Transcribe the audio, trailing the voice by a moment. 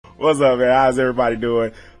What's up, man? How's everybody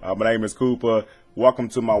doing? My name is Koopa. Welcome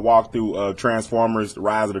to my walkthrough of Transformers: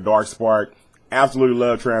 Rise of the Dark Spark. Absolutely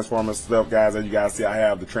love Transformers stuff, guys. As you guys see, I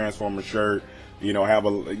have the Transformers shirt. You know,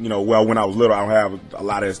 well, when I was little, I don't have a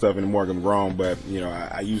lot of that stuff anymore. I'm grown, but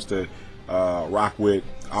I used to rock with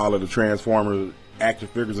all of the Transformers action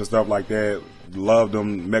figures and stuff like that. Loved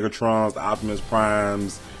them, Megatrons, the Optimus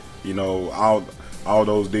Primes, all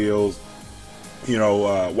those deals.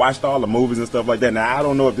 Watched all the movies and stuff like that. Now, I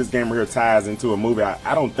don't know if this game right here ties into a movie.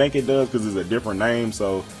 I don't think it does because it's a different name,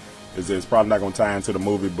 so it's probably not going to tie into the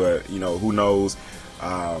movie, but, who knows.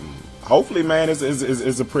 Hopefully, man,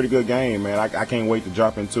 it's a pretty good game, man. I can't wait to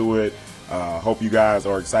jump into it. Hope you guys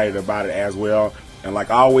are excited about it as well. And like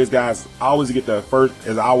always, guys, it's always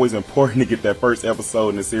important to get that first episode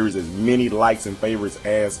in the series as many likes and favorites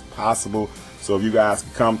as possible. So if you guys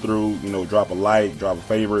can come through, drop a like, drop a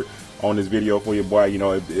favorite on this video for your boy.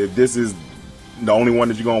 If this is the only one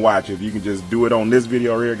that you're gonna watch, if you can just do it on this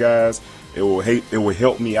video here, guys, it will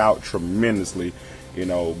help me out tremendously.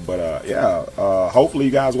 Hopefully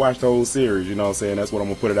you guys watch the whole series. You know what I'm saying? That's what I'm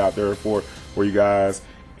gonna put it out there for you guys.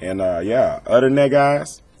 And other than that,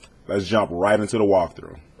 guys, let's jump right into the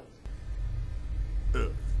walkthrough.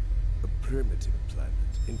 Earth, a primitive planet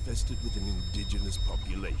infested with an indigenous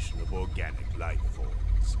population of organic life forms.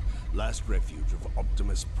 Last refuge of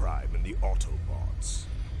Optimus Prime and the Autobots.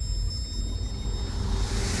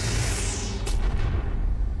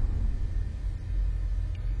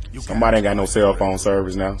 Somebody ain't got no cell phone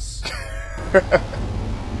service now.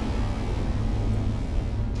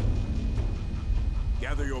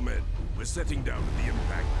 Gather your men. We're setting down at the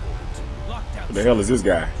impact point. Lockdown. What the hell is this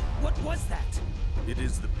guy? What was that? It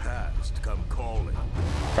is the past come calling.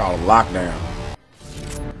 Called a lockdown.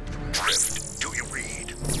 Drift, do you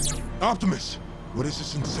read? Optimus, what is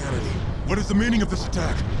this insanity? What is the meaning of this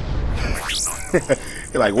attack?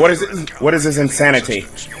 You're like, what is it? What is this insanity?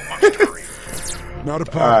 Not a All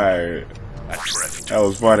problem. right. That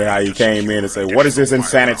was funny how you came in and said, "What is this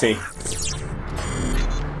insanity?"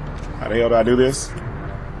 How the hell do I do this?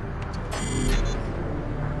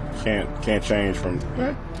 Can't change from.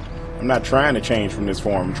 I'm not trying to change from this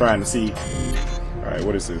form. I'm trying to see. All right,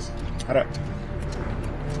 what is this? That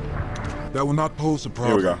will not pose a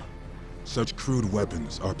problem. Here we go. Such crude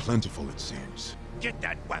weapons are plentiful, it seems. Get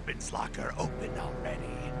that weapons locker open already.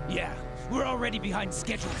 Yeah, we're already behind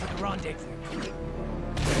schedule for the rendezvous.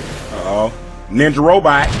 Uh-oh. Ninja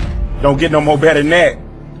robot. Don't get no more better than that.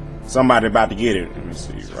 Somebody about to get it. Let me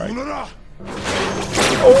see, right?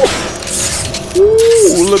 Oh.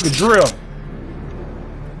 Ooh, look at drill.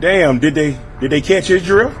 Damn, did they catch his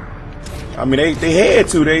drill? I mean, they had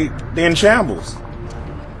to. They in shambles.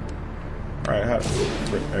 All right,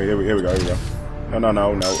 here we go.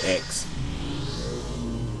 No, X.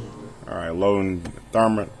 All right, loading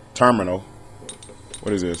terminal.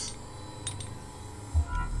 What is this?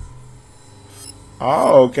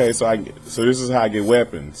 Oh, okay. So this is how I get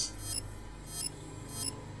weapons.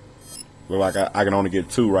 Look like I can only get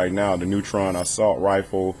 2 right now: the neutron assault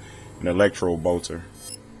rifle and electro bolter.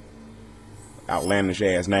 Outlandish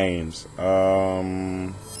ass names.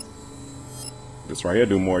 This right here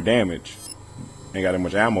do more damage. Ain't got that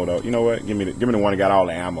much ammo though. You know what? Give me the one that got all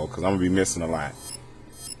the ammo, cause I'm gonna be missing a lot.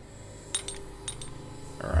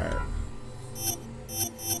 All right.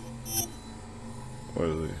 What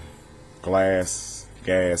is it?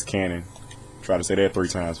 Gas cannon. Try to say that 3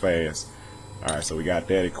 times fast. All right, so we got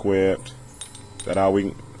that equipped. Is that all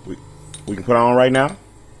we can put on right now?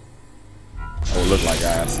 Oh, it look like,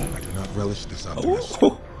 guys. I do not relish this, Optimus.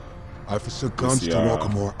 Ooh. I forsook guns to walk a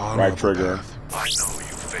more honorable right trigger. path. I know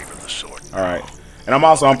you favor the sword. All right, and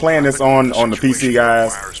I'm playing this on the PC,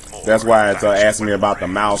 guys. That's why it's asking me about the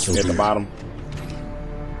mouse at the bottom.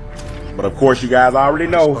 But of course, you guys already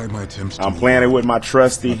know I'm playing it with my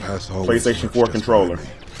trusty PlayStation 4 controller.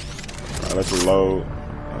 Let's reload.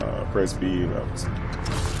 Press B.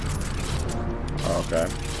 Okay,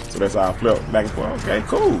 so that's how I flip back and forth. Okay,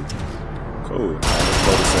 cool. Cool. Right, let's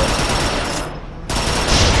load this up.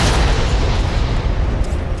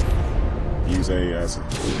 Use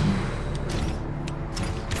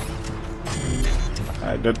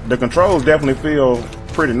the controls definitely feel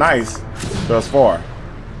pretty nice thus far.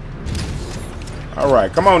 All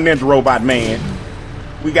right, come on, Ninja Robot Man.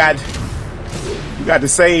 We got to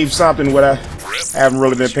save something. What I haven't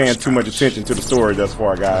really been paying too much attention to the story thus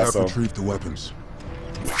far, guys. I have So retrieved the weapons.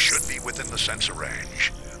 We should be within the sensor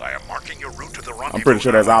range. I am marking your route to the rendezvous. I'm pretty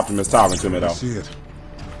sure that's Optimus talking to me, I though. see it.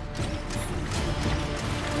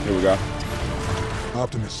 Here we go.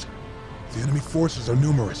 Optimus, the enemy forces are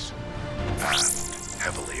numerous. And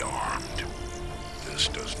heavily armed. This This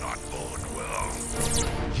does not bode well.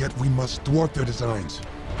 Yet we must thwart their designs.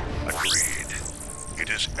 Agreed. It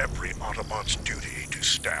is every Autobot's duty to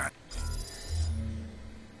stand.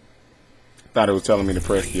 Thought it was telling me to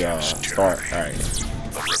press the start. Alright.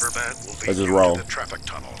 The riverbed will lead Let's just you roll. to the traffic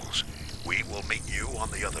tunnels. We will meet you on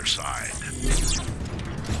the other side.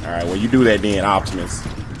 Alright, well you do that then, Optimus.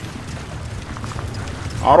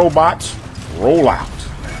 Autobots, roll out.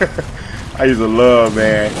 I used to love,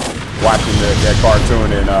 man, watching that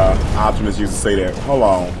cartoon, and Optimus used to say that. Hold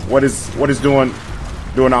on, what is doing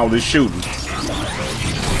all this shooting?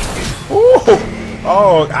 Ooh,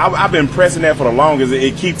 oh, I've been pressing that for the longest.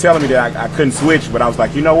 It keep telling me that I couldn't switch, but I was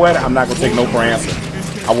like, you know what? I'm not gonna take no for an answer.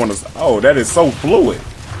 I want to. Oh, that is so fluid.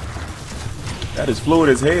 That is fluid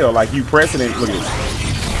as hell. Like you pressing it. Look at this.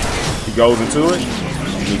 He goes into it,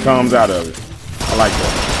 and he comes out of it. I like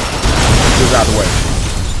that. Just out the way.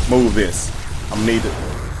 Move this. I'm gonna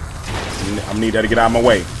need that to get out of my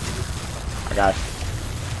way. I got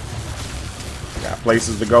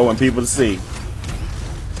places to go and people to see.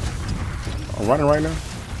 I'm running right now.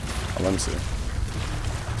 Oh, let me see.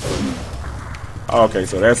 Okay,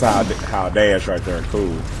 so that's how I dash right there.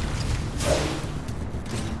 Cool.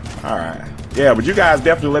 All right. Yeah, but you guys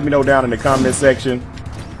definitely let me know down in the comment section.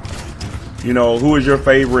 You know, who is your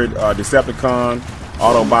favorite Decepticon,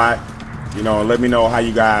 Autobot? You know, let me know how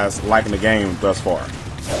you guys liking the game thus far.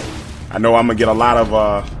 I know I'm gonna get a lot of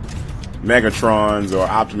Megatrons or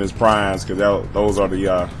Optimus Primes because those are the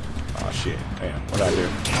oh shit, damn, what I do?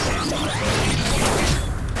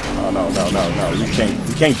 Oh no,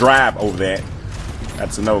 you can't drive over that.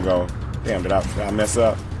 That's a no-go. Damn, did I mess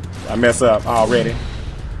up? Did I mess up already?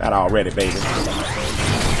 Not already, baby.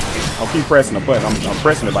 I'll keep pressing the button. I'm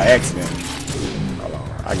pressing it by accident. Hold on.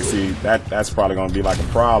 I can see that's probably gonna be like a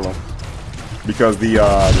problem. Because the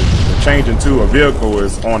changing to a vehicle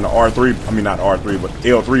is on the R3. I mean not R3, but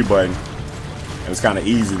L3 button, and it's kind of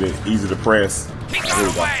easy to press. Here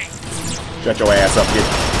we go. Shut your ass up, get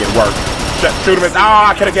work. Shoot him! Oh,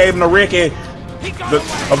 I could have gave him the Ricky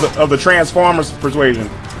of the Transformers persuasion.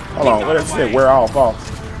 Hold on, what is it? We're all false.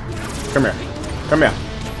 Come here, come here,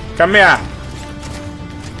 come here.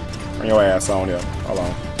 Bring your ass on here. Hold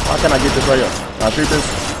on. How can I get this right here? Can I shoot this?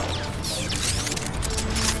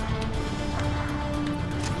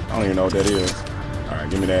 I don't even know what that is. Alright,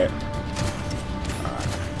 give me that. Alright.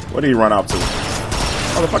 What did he run off to?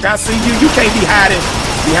 Motherfucker, I see you. You can't be hiding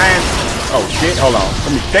behind. Oh shit, hold on.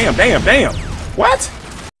 Let me. Damn. What?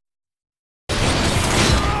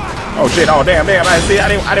 Oh shit, oh damn. I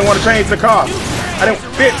didn't want to change the car. I didn't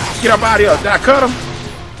fit. Get up out of here. Did I cut him?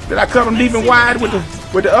 Did I cut him deep and wide with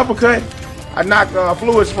the uppercut? I knocked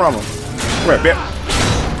fluids from him. Come here, bitch.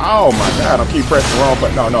 Oh my god, I keep pressing the wrong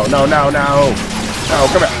button. No,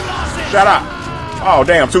 come here. Shut up. Oh,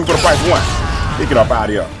 damn. 2 for the price of 1. Pick it up out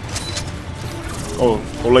of here. Go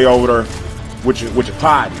lay over there with your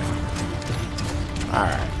pod. All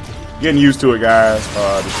right. Getting used to it, guys.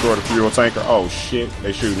 Destroy the fuel tanker. Oh, shit.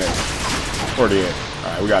 They shooting at me. Where they at?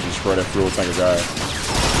 All right, we got to destroy that fuel tanker, guys.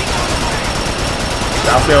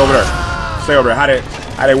 Now stay over there. Stay over there. How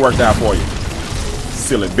that worked out for you?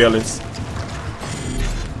 Silly billies.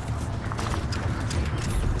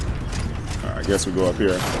 I guess we go up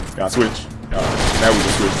here. Now switch. Now we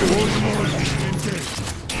can switch to it.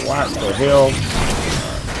 What the hell?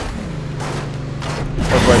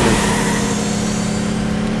 What button is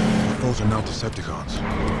it? Those are not Decepticons.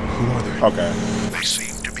 Who are they? Okay. They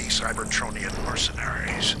seem to be Cybertronian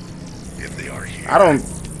mercenaries. If they are here, I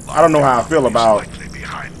don't know how I feel about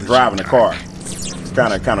driving a car.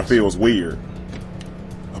 It kind of feels weird.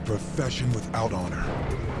 A profession without honor.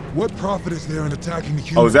 What profit is there in attacking the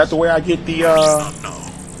humans? Oh, is that the way I get the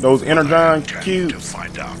those energon cubes? To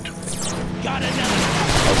find out. Got another.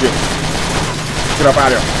 Oh shit! Get up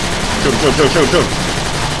out of here! Shoot!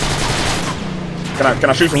 Can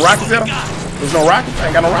I shoot some rockets at him? There's no rockets. I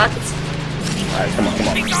ain't got no rockets. All right, come on.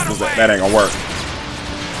 That ain't gonna work.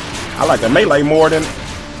 I like the melee more than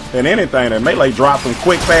anything. The melee drops them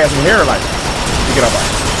quick, fast, and hair like. Get up out.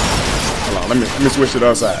 Hold on, let me switch to the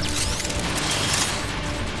other side.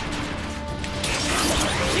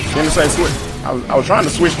 Didn't say switch. I was trying to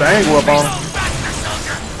switch the angle up on him.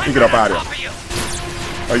 You get up out of here.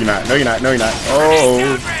 No, you're not. Oh.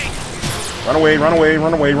 Run away.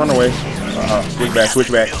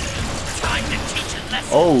 Switch back.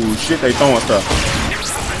 Oh, shit, they throwing stuff.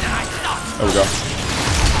 There we go.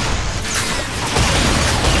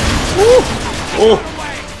 Woo! Oh.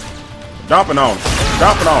 Dumping on him.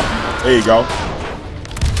 There you go.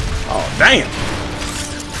 Oh, damn.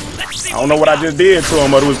 I don't know what I just did to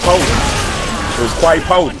him, but it was potent. It was quite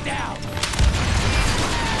potent.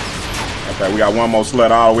 Okay, we got one more slut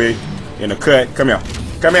all the way in the cut. Come here.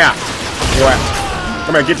 Come here.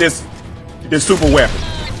 Come here, get this super weapon.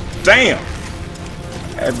 Damn!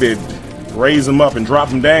 That bitch raise him up and drop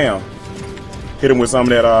him down. Hit him with some of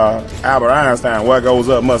that Albert Einstein. What goes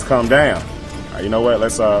up must come down. Alright, you know what?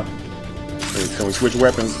 Let's can we switch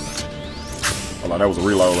weapons? Hold on, that was a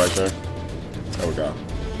reload right there. There we go.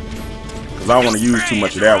 Cause I don't want to use too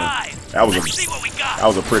much of that one. That was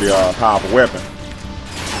a pretty powerful weapon.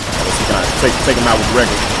 Let's see, can I take him out with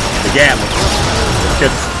the Gatling.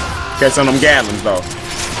 Catch some of them Gatlings though.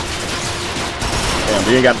 Damn,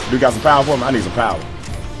 do you got some power for me? I need some power.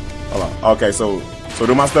 Hold on. Okay, so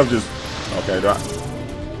do my stuff just okay,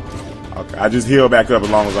 okay. I just heal back up as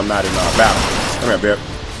long as I'm not in battle. Come here, Bip.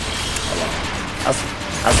 Hold on.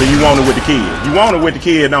 I see you want it with the kid. You want it with the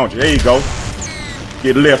kid, don't you? There you go.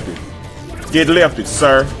 Get lifted. Get lifted,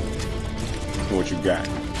 sir. What you got?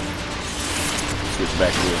 Switch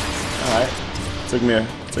back here. Alright. Took me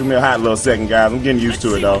a hot little second, guys. I'm getting used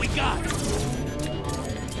to it though.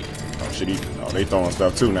 Oh shit, they throwing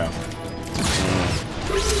stuff too now.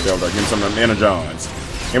 Give me some of them energons.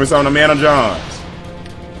 Give me some of them energons.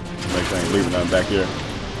 Make sure I ain't leaving nothing back here.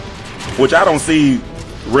 Which I don't see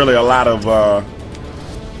really a lot of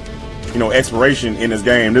exploration in this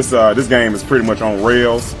game. This game is pretty much on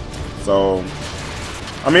rails. So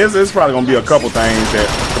I mean it's probably gonna be a couple things that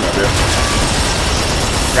come up here.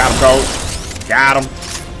 Got him, Cole. Got him.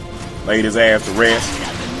 Laid his ass to rest.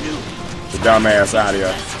 The dumb ass out of here.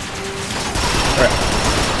 Right.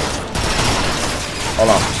 Hold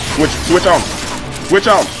on. Switch on. Switch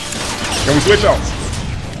on. Can we switch on?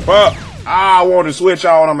 Fuck. I wanted to switch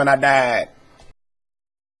on him and I died.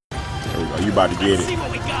 There we go. You about to get it.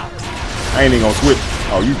 I ain't even gonna switch.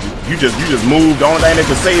 Oh, you just moved. The only thing that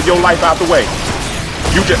can save your life out the way.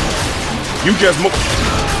 You just moved.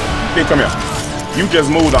 Hey, come here. You just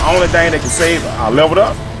moved. The only thing that can save. I leveled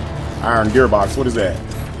up. Iron gearbox. What is that?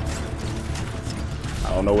 I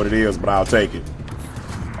don't know what it is, but I'll take it.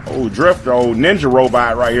 Oh, Drifter, old ninja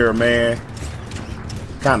robot right here, man.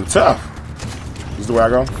 Kind of tough. This is the way I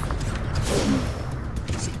go.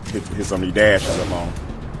 Hit some of these dashes I'm on.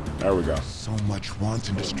 There we go. So much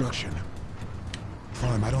wanton destruction.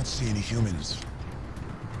 Prime, I don't see any humans.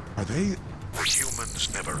 Are they? The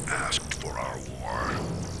humans never asked for our war,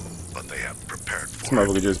 but they have prepared for This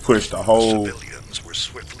motherfucker just pushed the whole civilians were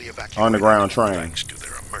swiftly evacuated underground train. thanks to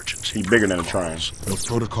their emergency He's bigger than a train. protocols. Those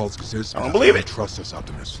protocols exist. I don't believe it. Trust us,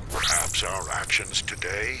 Optimus. Perhaps our actions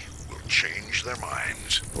today will change their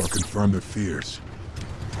minds. Or confirm their fears.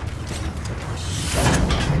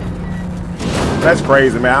 That's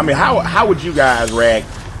crazy, man. I mean, how would you guys react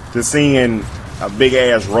to seeing a big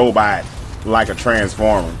ass robot like a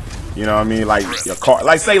transformer? You know what I mean? Like your car,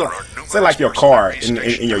 like say like your car in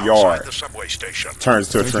your yard turns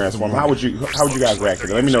to a transformer. How would you guys react to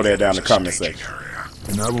that? Let me know that down in the comment section.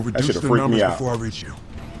 And I will reduce should've the freaked me numbers out. before I reach you.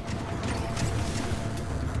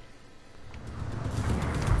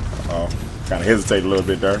 Oh, kind of hesitate a little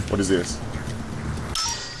bit there. What is this?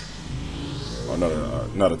 Oh,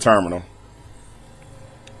 another terminal.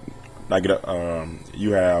 Like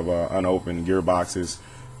you have unopened gearboxes,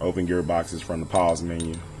 open gearboxes from the pause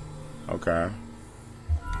menu. Okay.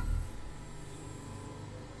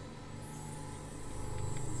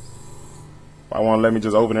 Why won't let me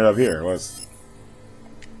just open it up here?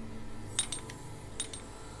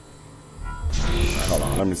 Hold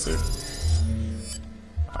on, let me see.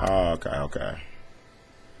 Okay.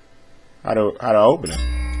 How to open it?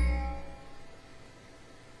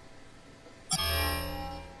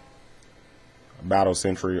 Battle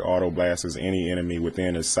Sentry auto blasts any enemy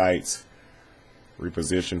within his sights.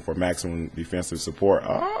 Reposition for maximum defensive support.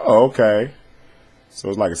 Oh, okay. So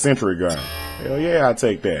it's like a sentry gun. Hell yeah, I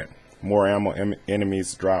take that. More ammo,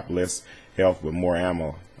 enemies drop less health, but more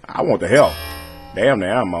ammo. I want the health. Damn the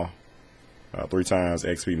ammo. 3 times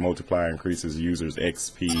XP multiplier increases users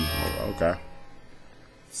XP. Okay.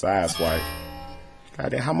 Side swipe.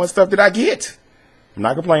 Goddamn, how much stuff did I get? I'm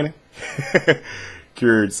not complaining.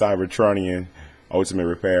 Cured Cybertronian. Ultimate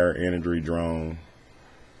repair, energy drone.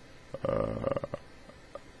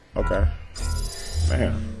 Okay.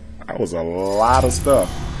 Man, that was a lot of stuff.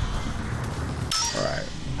 Alright.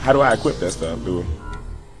 How do I equip that stuff, dude?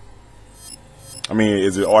 I mean,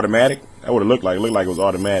 is it automatic? That would have looked like it was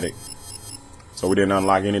automatic. So we didn't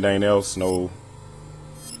unlock anything else? No.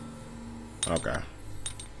 Okay.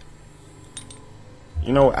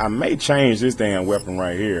 You know, I may change this damn weapon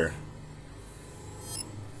right here.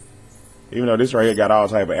 Even though this right here got all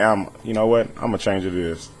type of ammo. You know what? I'm gonna change it to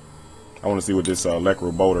this. I want to see what this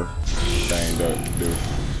electro bolter thing does do.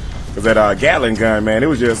 Cause that Gatling gun, man, it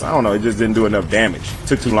was just, I don't know, it just didn't do enough damage. It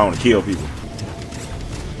took too long to kill people.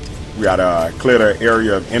 We got clear the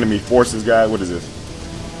area of enemy forces, guys. What is this?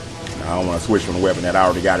 No, I don't want to switch from the weapon that I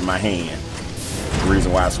already got in my hand. The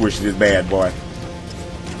reason why I switched this bad boy.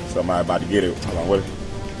 Somebody about to get it. Hold on, what?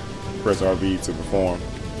 Press RB to perform.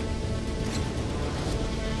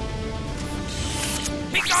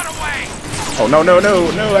 He got away! Oh, no, no, no,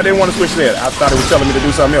 no, I didn't want to switch that. I thought it was telling me to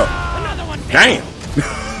do something else. Another one. Damn!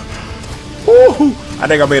 Woo! I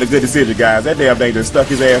think I made a good decision, guys. That damn thing just stuck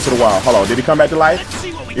his ass to the wall. Hold on, did he come back to life? Let's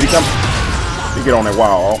see what we Did he come? He get on that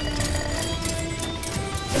wall.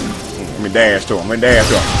 Let me dash to him. Let me dash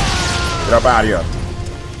to him. Get up out of here.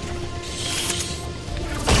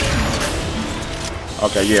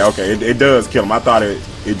 Okay, yeah, okay. It does kill him. I thought it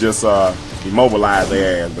just immobilized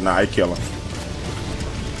their ass, but nah, it kill him.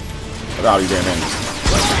 Look at all these damn enemies.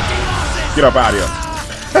 Get up out of here.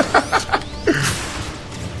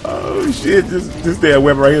 Oh shit, this damn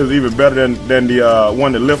weapon right here is even better than the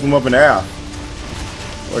one that lifts him up in the air.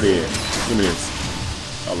 What is it? Give me this.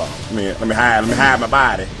 Hold on. Let me hide my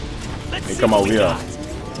body. Let me come over here.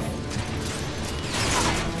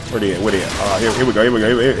 Where it is? Here we go.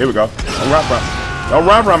 Here we go. Don't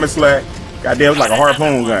run from it, Slack. Goddamn, it's like a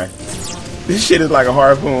harpoon gun. This shit is like a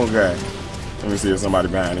harpoon gun. Let me see if somebody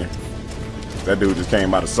behind here. That dude just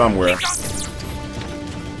came out of somewhere.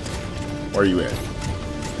 Where you at?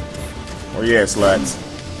 Where you at, Slacks?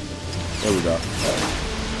 There we go.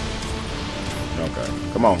 Okay,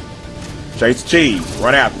 come on. Chase the cheese.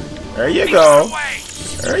 Run after me. There you go.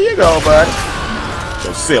 There you go, buddy.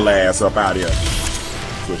 Go silly ass up out here.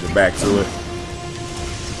 Switch it back to it.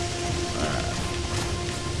 Alright.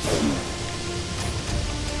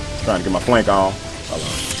 Trying to get my flank on. Hold on.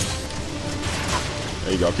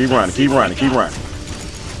 There you go. Keep running. Keep running. Keep running.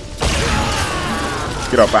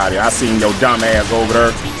 Get up out of here. I seen your dumb ass over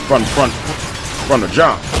there from the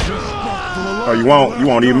jump. Oh, you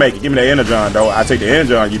won't even make it. Give me that energon though. I take the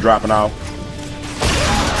energon you dropping off.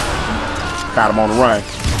 Caught him on the run.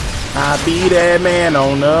 I be that man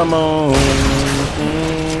on the moon.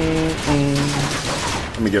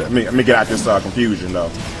 Let me get out this confusion though.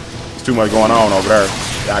 There's too much going on over there.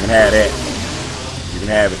 Y'all can have that. You can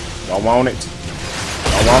have it. Don't want it.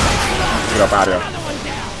 Don't want it. Get up out of there.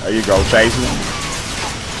 There you go. Chase me.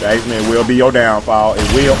 Chase me. It will be your downfall.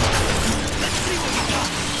 It will.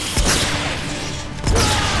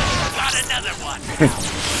 Got another one.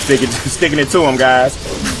 Sticking it to him, guys.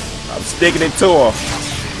 I'm sticking it to him.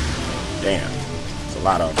 Damn. It's a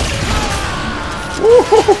lot of them.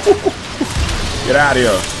 Get out of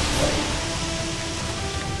here.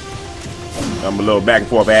 I'm a little back and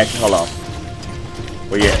forth action. Hold on.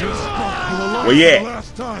 Where you at? Where you at?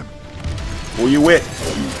 Who you with?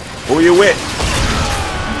 Who you with?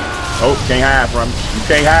 Oh, can't hide from it. You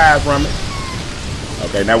can't hide from it.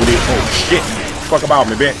 Okay, now we need. Oh shit! Fuck about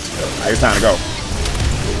me, bitch. Alright, it's time to go.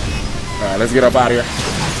 Alright, let's get up out of here.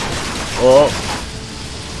 Oh,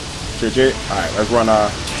 shit. Alright, let's run.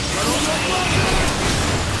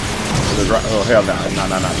 Oh hell no!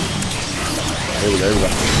 Here we go.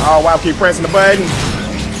 Oh wow! Keep pressing the button.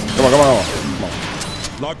 Come on.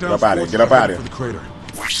 Get up out of here. Get up out of here.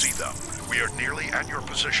 We see them. We are nearly at your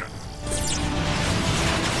position.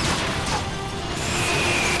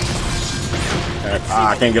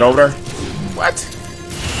 I can't get over there. What?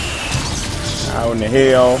 How in the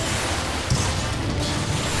hell?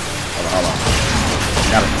 Hold on.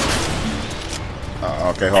 Got it.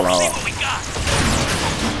 Okay, hold on.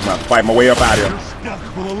 I'm about to fight my way up out of here.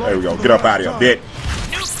 There we go. Get up out of here, bitch.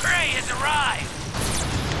 New prey has arrived.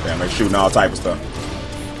 Damn, they're shooting all type of stuff.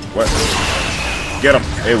 What? Get him.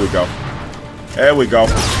 There we go. There we go.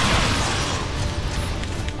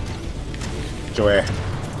 Get your ass.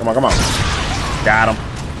 Come on. Got him.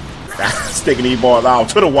 Sticking these boys out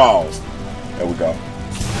to the walls. There we go.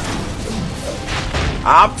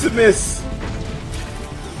 Optimus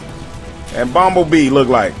and Bumblebee look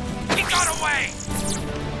like. He got away.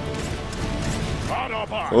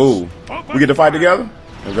 Ooh. We get to fight together?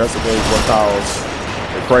 Investigate what caused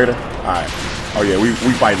the crater. Alright. Oh yeah, we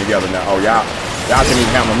fighting together now. Oh y'all can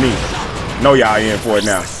even handle me. Know y'all in for it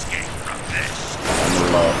now.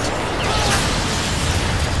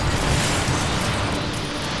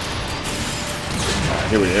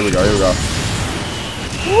 Here we go.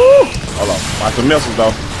 Woo! Hold on. Watch the missiles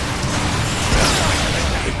though.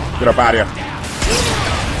 Get up out of here.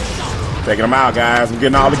 Taking them out, guys. I'm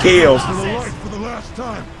getting all the kills.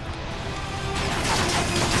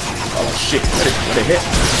 Oh shit.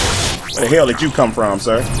 Where the hell did you come from,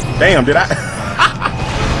 sir? Damn, did I?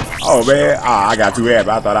 Oh man. I got too happy.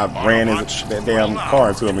 I thought I ran that damn car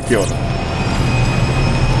into him and killed him.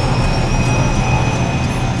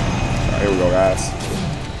 Here we go, guys.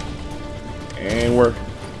 And we're.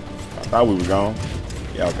 I thought we were gone.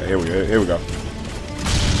 Yeah, okay, here we go. Here we go.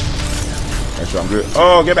 Make sure I'm good.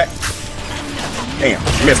 Oh, get back. Damn,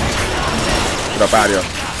 missed me. Get up out of here.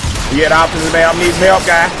 You get options today. I need some help,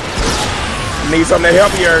 guy. I need something to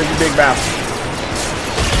help you, you big bastard.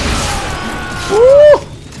 Woo!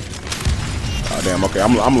 Oh, damn, okay.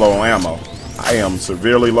 I'm low on ammo. I am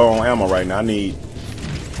severely low on ammo right now. I need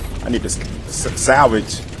to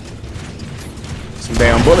salvage some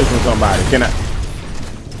damn bullets from somebody. Can I?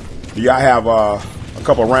 Do y'all have a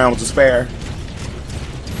couple rounds to spare?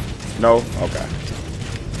 No? Okay.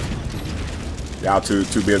 Y'all too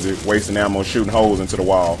busy wasting ammo shooting holes into the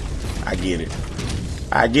wall. I get it.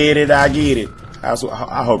 I get it. I get it.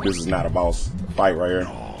 I hope this is not a boss fight right here.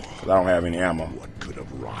 Cause I don't have any ammo. What could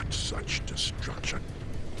have wrought such destruction?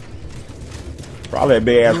 Probably that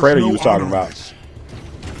big ass crater you was talking about.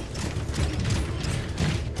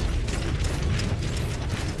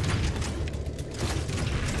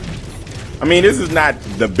 I mean, this is not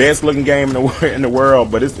the best looking game in the world,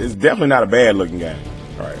 but it's definitely not a bad looking game.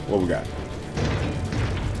 All right, what we got?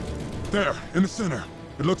 There, in the center.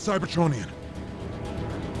 It looks Cybertronian.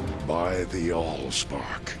 By the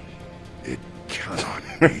Allspark, it cannot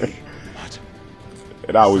be. What?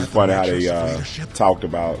 It always funny how they talked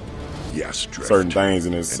about Yes, Drift. certain things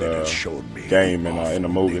in this And it has shown me game the in the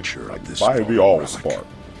movie. nature of this By the relic. Allspark.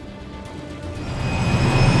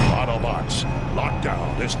 Autobots,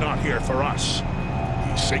 lockdown is not here for us.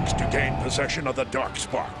 He seeks to gain possession of the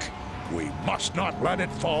Darkspark. We must not let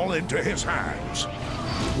it fall into his hands.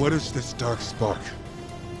 What is this dark spark?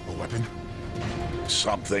 A weapon?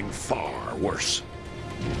 Something far worse.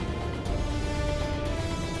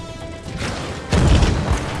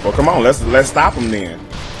 Well, come on, let's stop him then.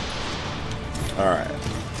 All right,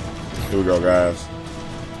 here we go, guys.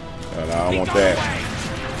 I don't want that.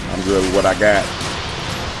 I'm good with what I got.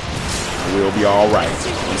 We'll be all right.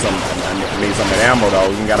 I need some ammo though.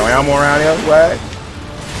 You ain't got no ammo around here, what?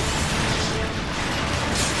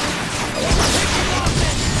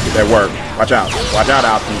 Get that work. Watch out. Watch out,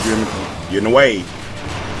 Alton. You're in the way.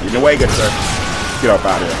 You're in the way, good sir. Get up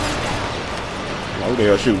out of here. Who the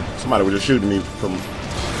hell shooting? Somebody was just shooting me from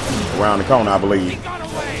around the corner, I believe. If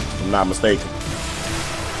I'm not mistaken.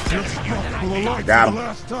 I got him.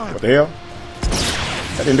 What the hell?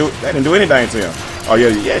 That didn't do anything to him. Oh yeah,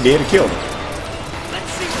 it did. It killed him.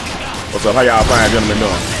 What's up? How y'all fine gentlemen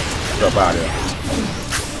doing? What's up out here?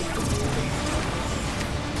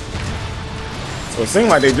 So it seems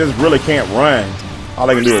like they just really can't run. All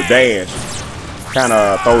they can do is dash. Kind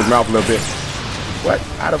of throws them out a little bit. What?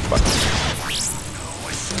 How the fuck?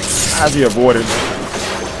 How's he avoided?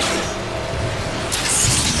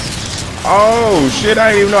 Oh shit!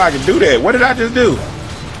 I didn't even know I could do that. What did I just do?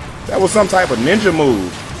 That was some type of ninja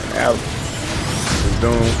move. Now,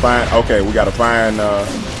 doing fine. Okay, we gotta find. Here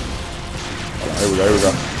we go. Here we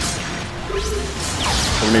go.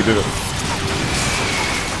 What we need to do?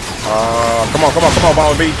 Come on,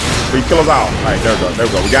 Bumblebee. We kill us all. All right, there we go. There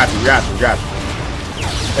we go. We got you. We got you. We got you.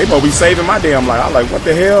 They supposed to be saving my damn life. I'm like, what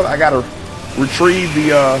the hell? I gotta retrieve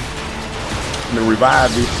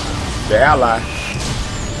revive the ally.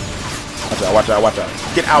 Watch out! Watch out! Watch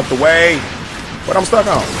out! Get out the way. What I'm stuck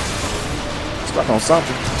on? Stuck on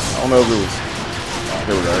something. I don't know if it was. Oh,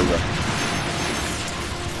 here we go. Here we go.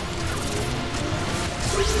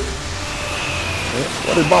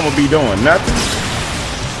 What is Bumblebee doing? Nothing.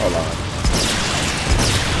 Hold on.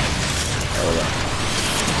 There we go.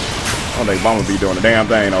 I don't think Bumblebee doing a damn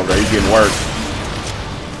thing over there. He's getting worse.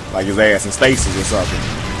 Like his ass in stasis or something.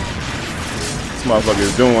 This motherfucker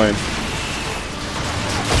is doing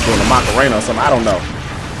a Macarena or something. I don't know.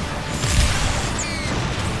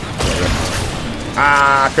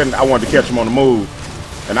 I wanted to catch him on the move.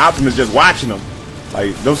 And Optimus just watching him.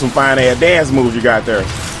 Like, those some fine ass dance moves you got there.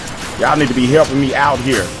 Y'all need to be helping me out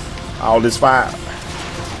here. All this fire.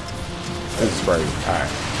 This is crazy. Alright.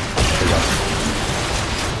 Here we go.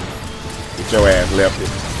 Get your ass left it.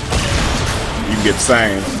 You can get the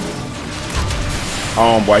same.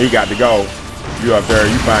 Boy, he got to go. You up there,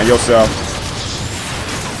 you find yourself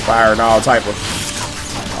firing all type of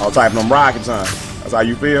them rockets, huh? That's how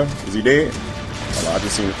you feel? Is he dead? Oh, I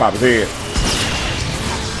just seen him pop his head.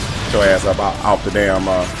 Get your ass up off the damn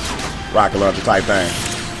rocket launcher type thing.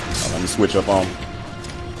 Let me switch up on.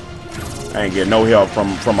 I ain't getting no help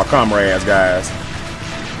from my comrades, guys.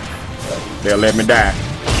 They'll let me die.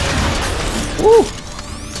 Woo!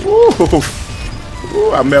 Woo!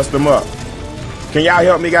 Woo! I messed them up. Can y'all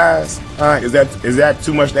help me, guys? Is that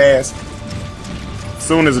too much to ask? As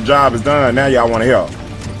soon as the job is done, now y'all want to help.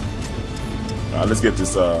 Let's get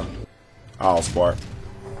this Allspark.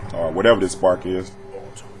 or whatever this spark is.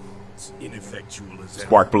 Autons, ineffectual as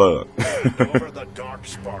Spark plug. Over the dark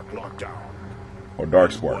spark lockdown. Or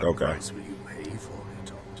dark spark, What okay. price will you pay for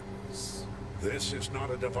it, Optimus? This is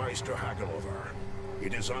not a device to haggle over.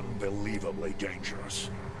 It is unbelievably dangerous.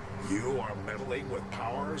 You are meddling with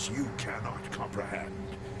powers you cannot comprehend.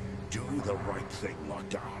 Do the right thing,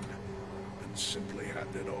 Lockdown, and simply hand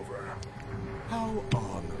it over. How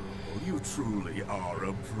honorable. You truly are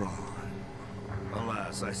a prime.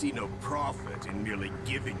 Alas, I see no profit in merely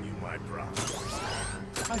giving you my prize.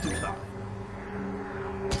 I decline.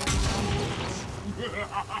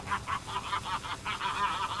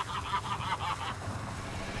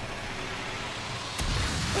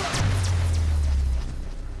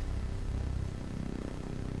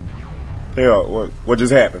 Hell, what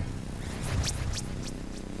just happened?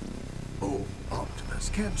 Oh, Optimus,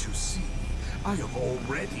 can't you see? I have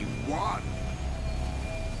already won.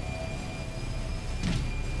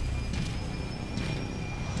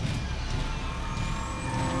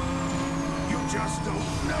 You just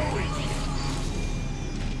don't know it yet.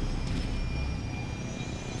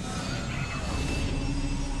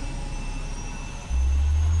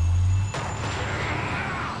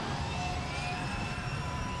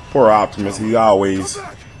 Poor Optimus, he always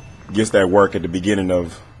gets that work at the beginning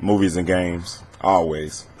of movies and games.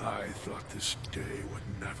 Always. I thought this day would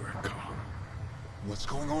never come. What's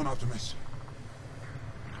going on, Optimus?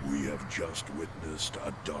 We have just witnessed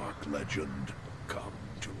a dark legend come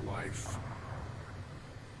to life.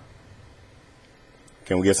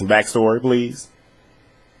 Can we get some backstory, please?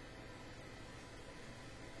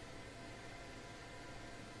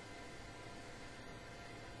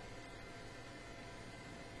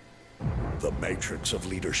 The Matrix of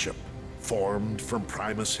Leadership, formed from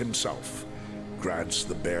Primus himself, grants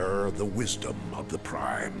the bearer the wisdom of the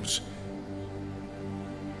Primes.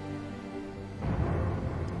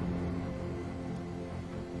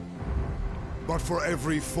 But for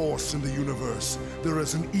every force in the universe, there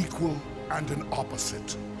is an equal and an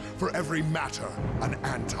opposite. For every matter, an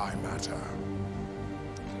antimatter.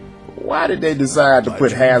 Why did they decide to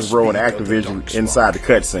put Legends Hasbro and speak of the Activision dark inside the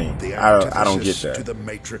spark, cutscene? the I don't get antithesis to that. the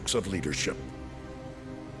Matrix of Leadership.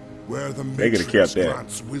 Where the They could've Matrix kept that.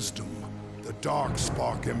 grants wisdom, the dark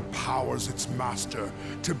spark empowers its master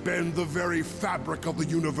to bend the very fabric of the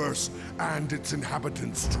universe and its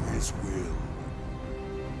inhabitants to his will.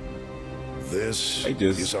 This They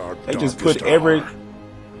is our just darkest put every hour.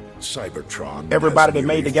 Cybertron everybody has that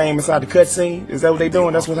made the nearly game inside the cutscene. Is that what they and the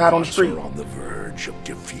doing? That's what's hot on the Autobots street. are on the verge of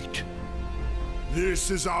defeat.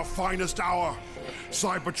 This is our finest hour.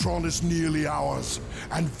 Cybertron is nearly ours,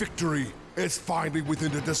 and victory is finally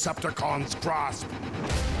within the Decepticons' grasp.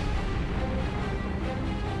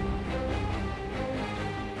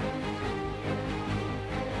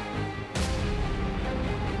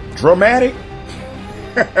 Dramatic?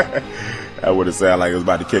 That would have sounded like it was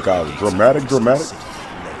about to kick off. Dramatic. Lay beyond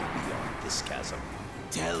this chasm.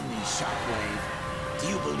 Tell me, Shockwave, do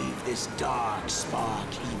you believe this dark spark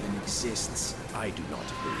even exists? I do not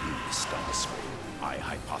believe Starscream. I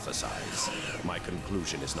hypothesize. My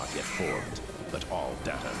conclusion is not yet formed, but all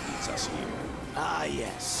data leads us here. Ah,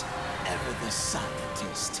 yes. Ever the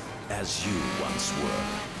scientist. As you once were.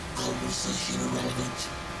 Conversation irrelevant.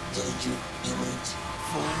 Danger imminent.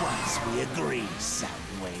 For once we agree,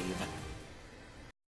 Soundwave.